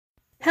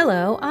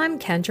Hello, I'm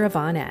Kendra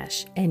Von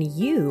Esch, and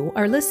you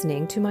are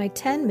listening to my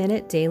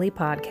 10-minute daily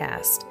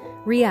podcast,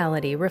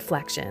 Reality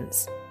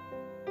Reflections.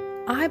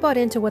 I bought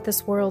into what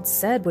this world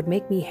said would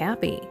make me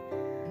happy.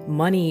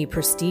 Money,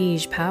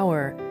 prestige,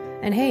 power.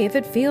 And hey, if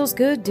it feels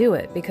good, do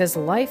it, because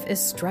life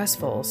is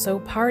stressful, so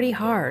party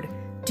hard.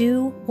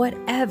 Do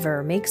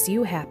whatever makes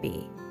you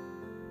happy.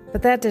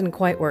 But that didn't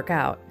quite work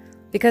out,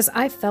 because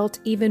I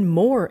felt even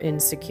more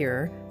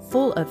insecure,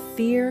 full of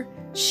fear,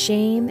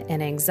 shame,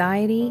 and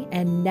anxiety,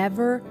 and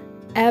never,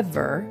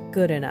 ever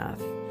good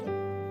enough.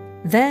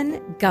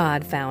 Then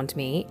God found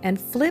me and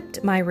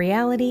flipped my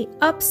reality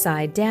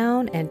upside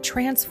down and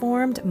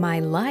transformed my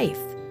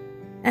life.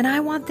 And I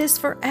want this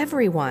for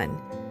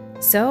everyone.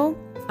 So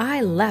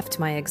I left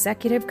my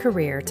executive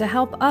career to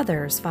help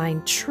others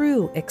find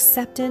true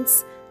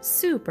acceptance,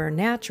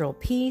 supernatural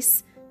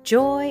peace,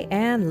 joy,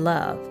 and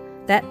love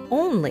that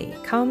only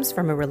comes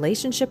from a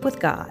relationship with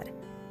God.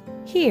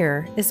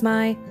 Here is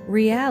my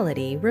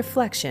reality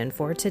reflection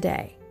for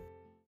today.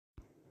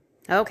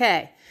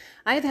 Okay,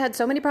 I've had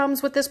so many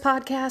problems with this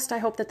podcast. I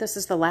hope that this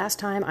is the last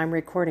time I'm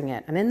recording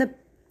it. I'm in the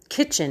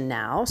kitchen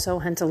now, so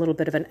hence a little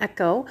bit of an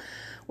echo.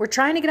 We're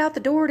trying to get out the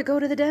door to go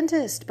to the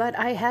dentist, but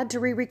I had to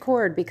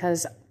re-record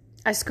because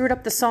I screwed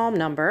up the psalm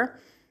number.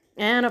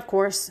 And of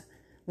course,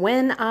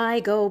 when I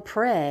go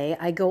pray,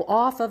 I go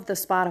off of the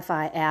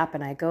Spotify app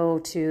and I go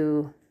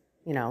to,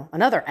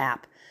 another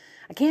app.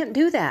 I can't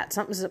do that.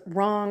 Something's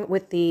wrong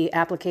with the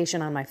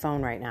application on my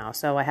phone right now,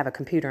 so I have a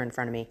computer in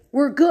front of me.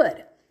 We're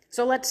good.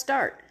 So let's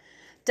start.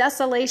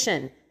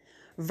 Desolation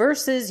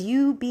versus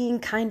you being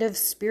kind of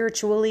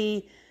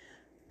spiritually,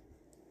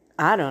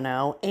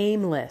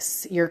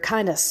 aimless. You're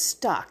kind of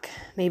stuck.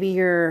 Maybe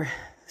you're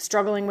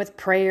struggling with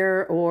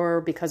prayer,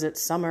 or because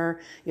it's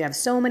summer, you have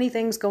so many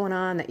things going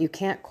on that you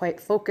can't quite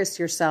focus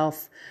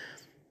yourself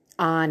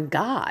on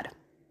God.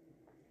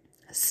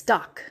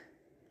 Stuck.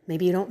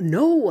 Maybe you don't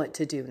know what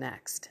to do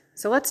next.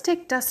 So let's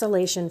take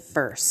desolation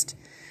first.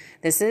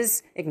 This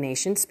is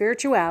Ignatian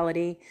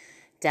spirituality.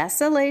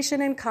 Desolation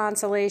and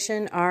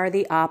consolation are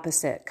the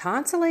opposite.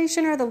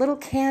 Consolation are the little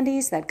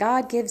candies that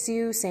God gives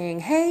you saying,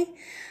 hey,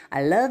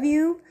 I love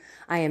you.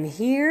 I am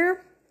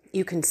here.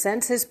 You can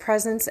sense his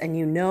presence and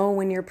you know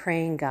when you're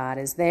praying God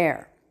is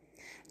there.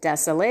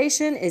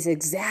 Desolation is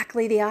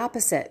exactly the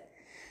opposite.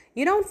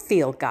 You don't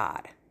feel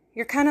God.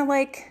 You're kind of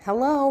like,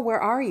 hello,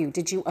 where are you?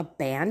 Did you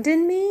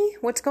abandon me?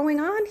 What's going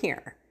on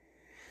here?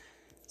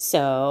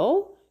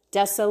 So,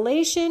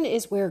 desolation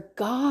is where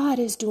God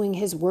is doing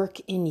his work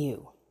in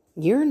you.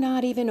 You're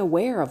not even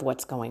aware of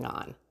what's going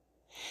on.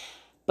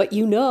 But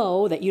you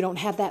know that you don't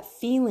have that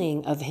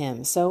feeling of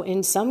him. So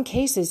in some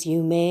cases,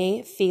 you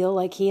may feel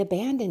like he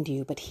abandoned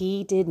you, but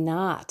he did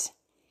not.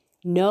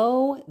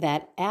 Know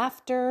that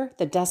after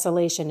the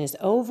desolation is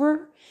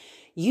over,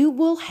 you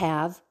will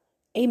have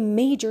a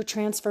major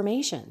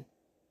transformation.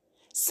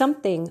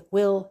 Something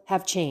will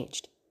have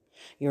changed.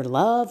 Your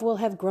love will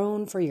have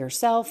grown for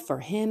yourself,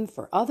 for him,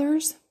 for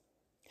others.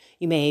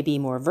 You may be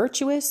more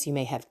virtuous. You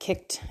may have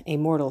kicked a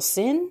mortal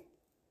sin.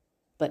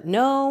 But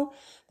know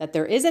that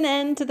there is an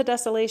end to the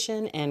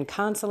desolation and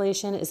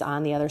consolation is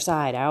on the other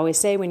side. I always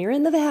say when you're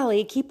in the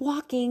valley, keep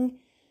walking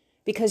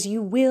because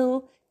you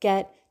will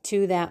get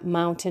to that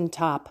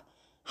mountaintop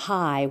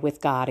high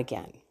with God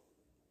again.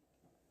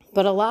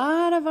 But a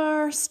lot of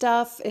our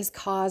stuff is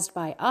caused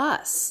by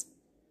us.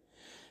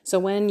 So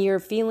when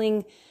you're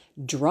feeling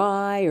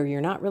dry or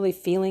you're not really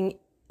feeling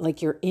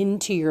like you're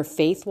into your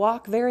faith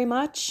walk very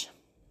much,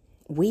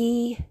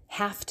 we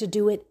have to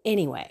do it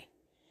anyway.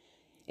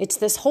 It's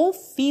this whole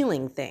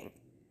feeling thing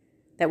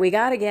that we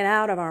got to get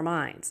out of our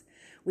minds.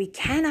 We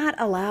cannot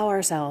allow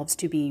ourselves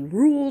to be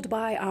ruled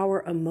by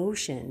our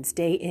emotions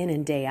day in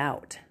and day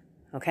out.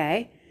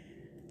 Okay?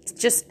 It's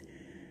just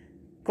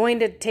going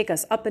to take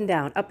us up and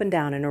down,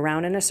 and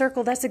around in a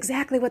circle. That's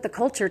exactly what the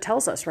culture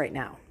tells us right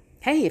now.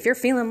 Hey, if you're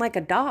feeling like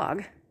a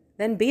dog,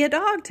 then be a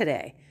dog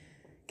today.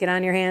 Get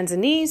on your hands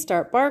and knees,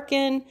 start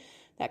barking,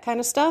 that kind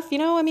of stuff.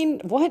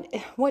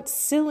 What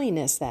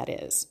silliness that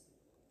is.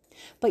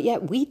 But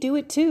yet we do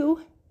it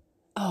too.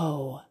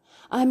 Oh,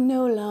 I'm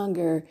no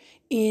longer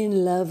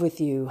in love with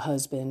you,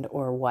 husband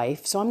or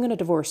wife, so I'm going to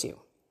divorce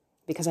you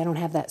because I don't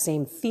have that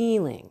same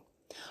feeling.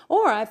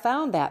 Or I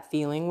found that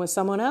feeling with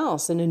someone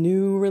else in a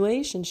new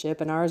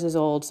relationship and ours is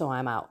old, so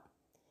I'm out.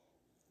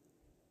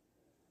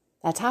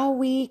 That's how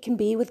we can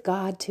be with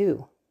God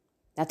too.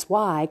 That's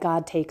why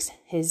God takes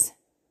his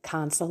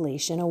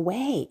consolation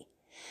away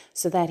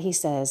so that he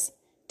says,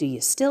 do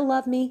you still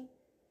love me?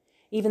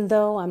 Even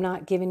though I'm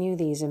not giving you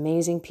these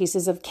amazing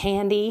pieces of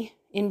candy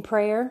in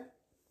prayer.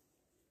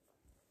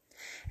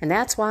 And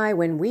that's why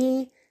when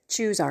we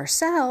choose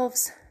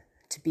ourselves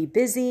to be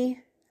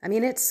busy,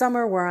 it's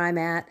summer where I'm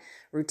at,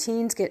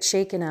 routines get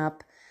shaken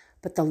up,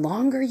 but the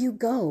longer you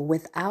go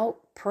without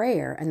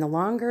prayer and the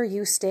longer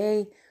you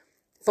stay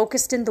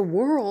focused in the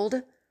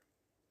world,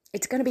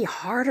 it's going to be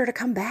harder to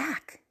come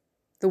back.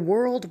 The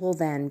world will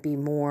then be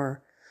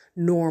more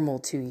normal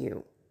to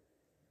you.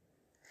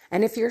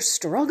 And if you're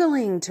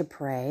struggling to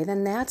pray,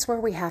 then that's where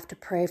we have to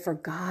pray for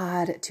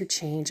God to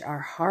change our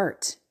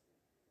heart.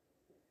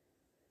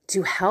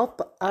 to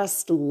help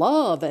us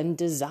love and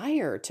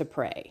desire to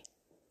pray.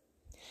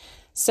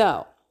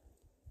 So,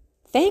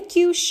 thank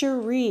you,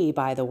 Cherie,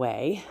 by the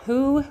way,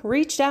 who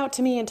reached out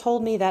to me and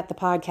told me that the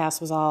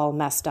podcast was all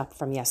messed up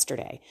from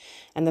yesterday.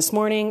 And this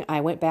morning,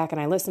 I went back and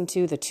I listened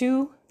to the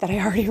 2 that I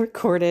already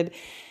recorded.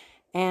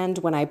 And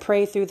when I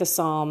pray through the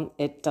psalm,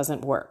 it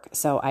doesn't work.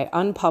 So I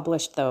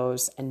unpublished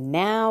those. And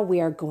now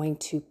we are going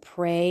to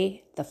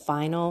pray the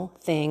final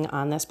thing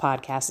on this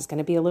podcast. It's going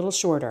to be a little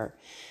shorter.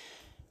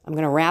 I'm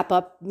going to wrap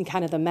up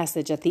kind of the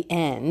message at the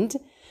end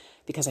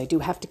because I do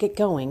have to get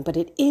going. But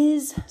it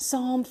is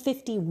Psalm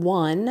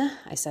 51.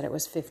 I said it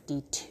was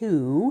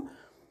 52.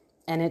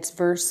 And it's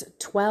verse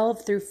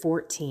 12 through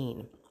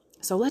 14.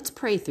 So let's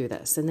pray through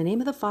this. In the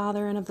name of the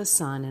Father, and of the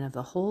Son, and of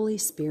the Holy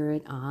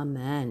Spirit.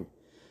 Amen.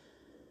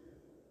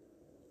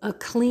 A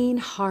clean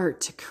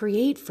heart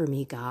create for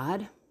me,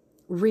 God.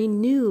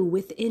 Renew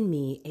within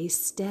me a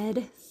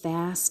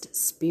steadfast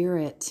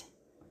spirit.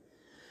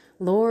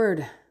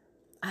 Lord,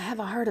 I have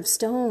a heart of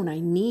stone. I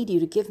need you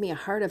to give me a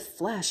heart of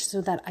flesh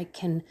so that I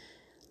can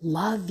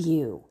love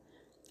you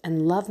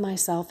and love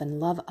myself and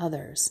love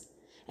others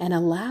and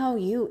allow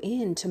you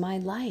into my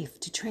life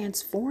to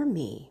transform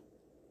me.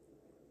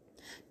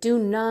 Do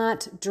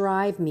not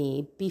drive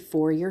me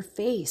before your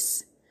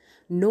face,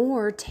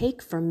 nor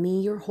take from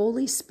me your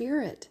Holy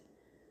Spirit.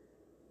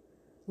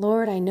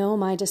 Lord, I know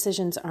my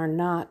decisions are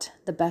not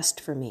the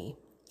best for me.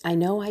 I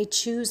know I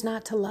choose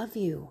not to love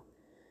you,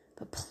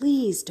 but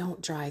please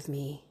don't drive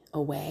me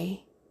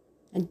away,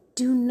 and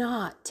do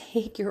not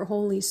take your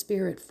Holy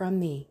Spirit from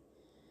me.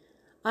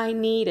 I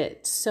need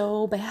it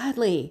so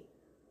badly.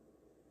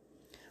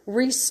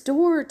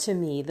 Restore to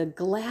me the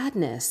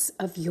gladness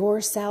of your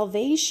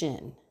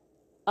salvation.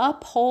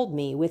 Uphold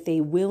me with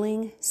a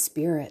willing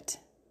spirit.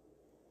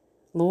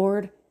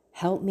 Lord,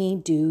 help me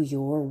do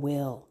your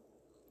will.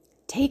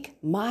 Take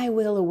my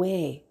will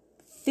away.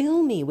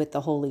 Fill me with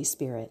the Holy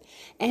Spirit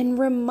and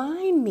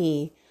remind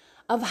me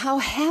of how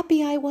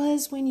happy I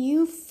was when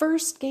you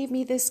first gave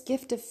me this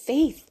gift of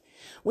faith,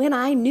 when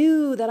I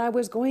knew that I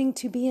was going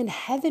to be in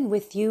heaven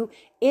with you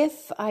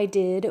if I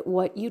did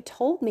what you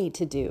told me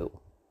to do.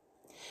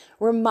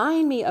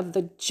 Remind me of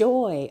the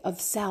joy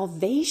of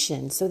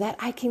salvation so that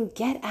I can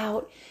get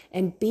out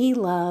and be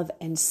love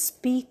and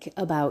speak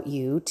about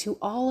you to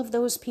all of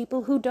those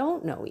people who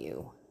don't know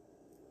you.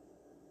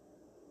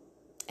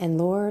 And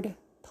Lord,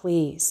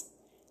 please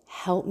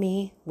help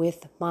me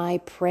with my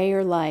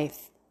prayer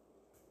life.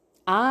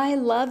 I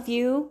love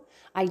you.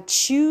 I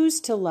choose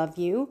to love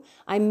you.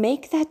 I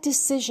make that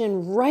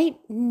decision right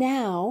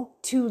now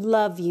to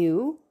love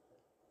you.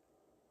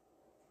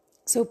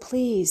 So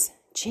please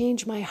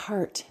change my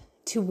heart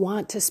to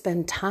want to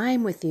spend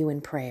time with you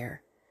in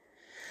prayer.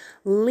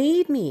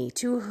 Lead me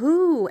to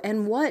who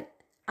and what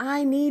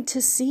I need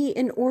to see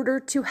in order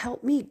to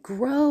help me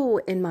grow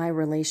in my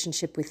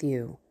relationship with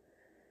you,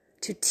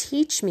 to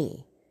teach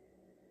me,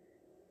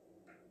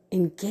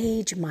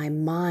 engage my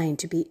mind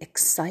to be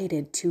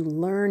excited to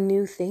learn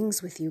new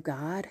things with you,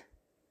 God.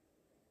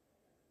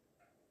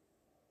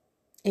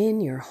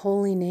 In your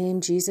holy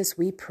name, Jesus,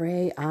 we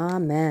pray,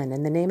 amen.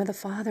 In the name of the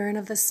Father, and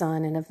of the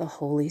Son, and of the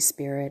Holy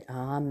Spirit,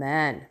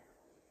 amen.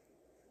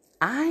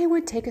 I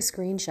would take a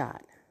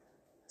screenshot,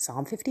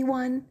 Psalm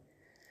 51,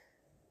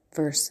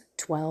 verse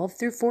 12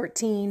 through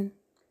 14,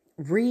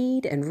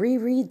 read and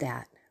reread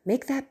that.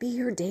 Make that be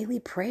your daily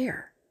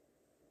prayer.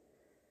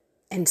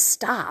 And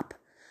stop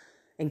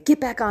and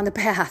get back on the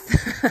path.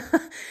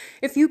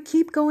 If you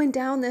keep going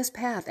down this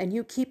path and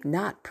you keep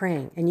not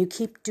praying and you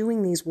keep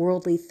doing these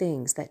worldly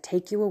things that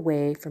take you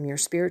away from your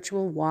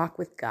spiritual walk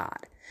with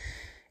God,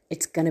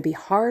 it's going to be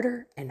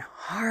harder and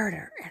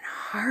harder and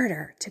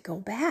harder to go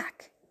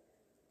back.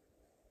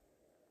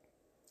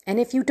 And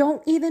if you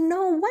don't even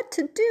know what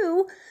to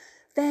do,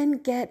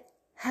 then get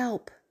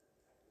help.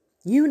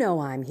 You know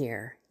I'm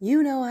here.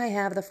 You know I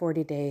have the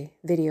 40-day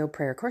video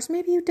prayer course.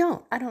 Maybe you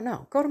don't. I don't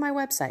know. Go to my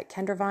website,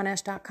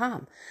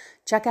 kendravonesh.com.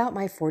 Check out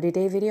my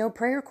 40-day video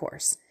prayer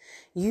course.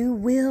 You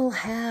will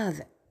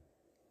have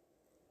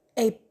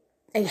a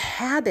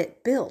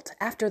habit built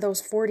after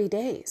those 40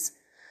 days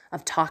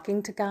of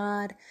talking to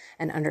God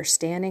and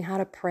understanding how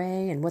to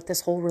pray and what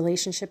this whole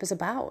relationship is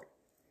about.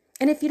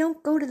 And if you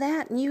don't go to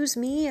that and use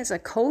me as a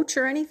coach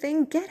or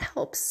anything, get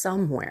help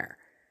somewhere.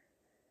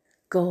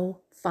 Go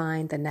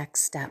find the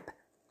next step.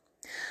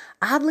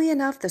 Oddly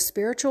enough, the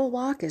spiritual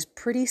walk is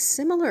pretty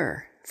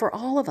similar for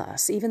all of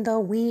us, even though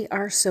we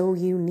are so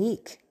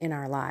unique in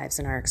our lives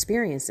and our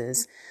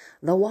experiences.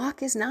 The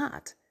walk is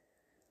not.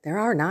 There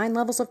are 9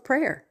 levels of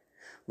prayer.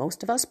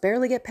 Most of us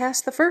barely get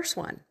past the first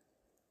one.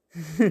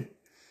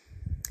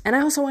 And I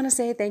also want to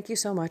say thank you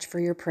so much for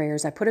your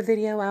prayers. I put a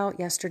video out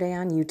yesterday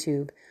on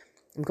YouTube.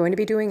 I'm going to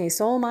be doing a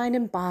soul, mind,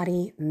 and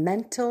body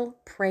mental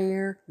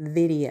prayer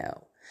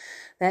video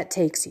that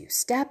takes you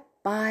step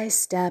by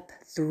step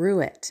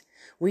through it.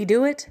 We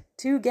do it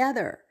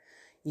together.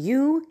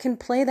 You can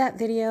play that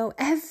video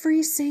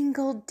every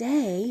single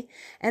day,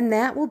 and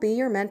that will be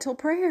your mental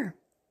prayer.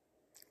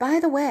 By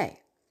the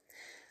way,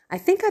 I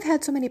think I've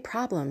had so many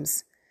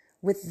problems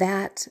with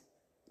that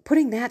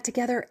putting that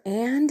together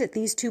and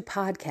these two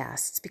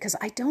podcasts, because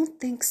I don't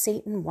think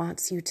Satan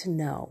wants you to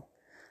know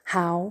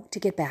how to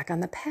get back on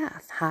the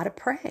path, how to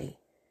pray,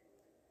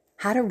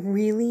 how to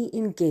really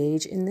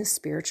engage in this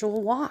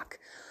spiritual walk.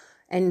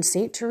 And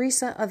St.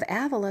 Teresa of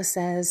Avila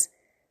says,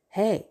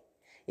 hey,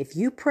 if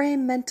you pray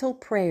mental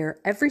prayer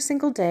every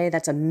single day,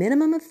 that's a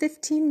minimum of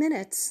 15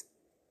 minutes,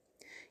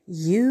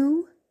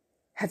 you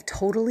have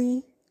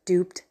totally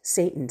duped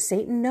Satan.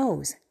 Satan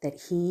knows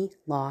that he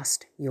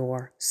lost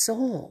your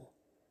soul.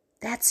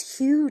 That's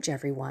huge,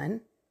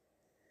 everyone.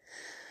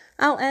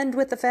 I'll end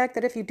with the fact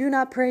that if you do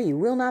not pray, you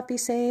will not be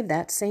saved.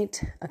 That's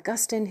St.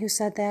 Augustine who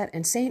said that.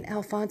 And St.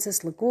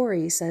 Alphonsus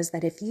Liguori says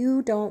that if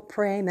you don't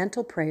pray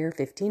mental prayer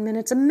 15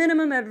 minutes a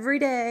minimum every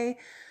day,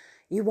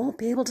 you won't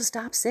be able to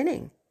stop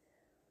sinning.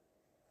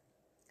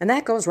 And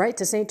that goes right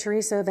to St.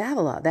 Teresa of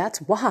Avila. That's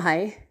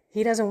why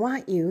he doesn't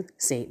want you,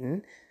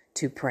 Satan,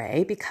 to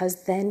pray,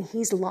 because then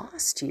he's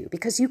lost you,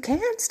 because you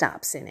can't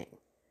stop sinning.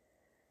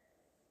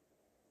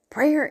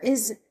 Prayer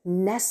is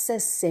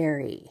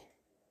necessary.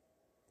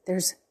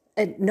 There's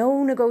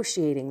no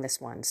negotiating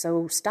this one.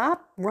 So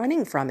stop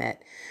running from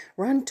it.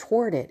 Run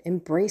toward it,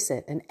 embrace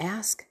it, and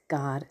ask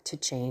God to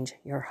change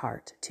your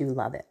heart to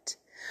love it.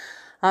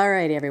 All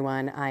right,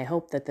 everyone. I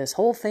hope that this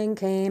whole thing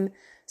came.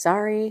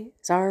 Sorry.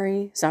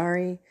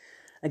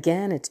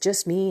 Again, it's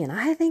just me, and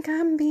I think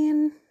I'm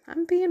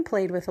being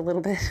played with a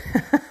little bit.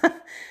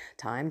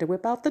 Time to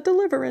whip out the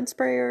deliverance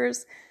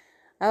prayers.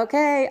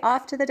 Okay,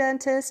 off to the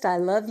dentist. I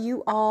love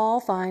you all.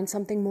 Find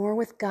something more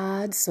with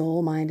God,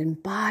 soul, mind,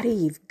 and body.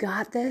 You've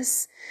got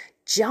this.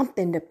 Jump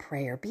into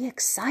prayer. Be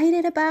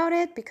excited about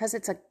it, because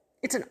it's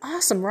an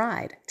awesome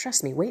ride.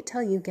 Trust me, wait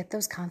till you get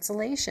those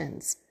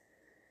consolations.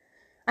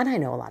 And I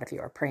know a lot of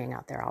you are praying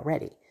out there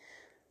already,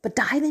 but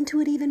dive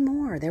into it even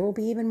more. There will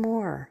be even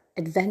more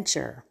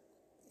adventure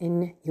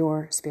in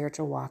your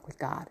spiritual walk with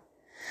God.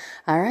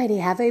 All righty,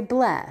 have a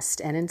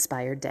blessed and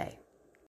inspired day.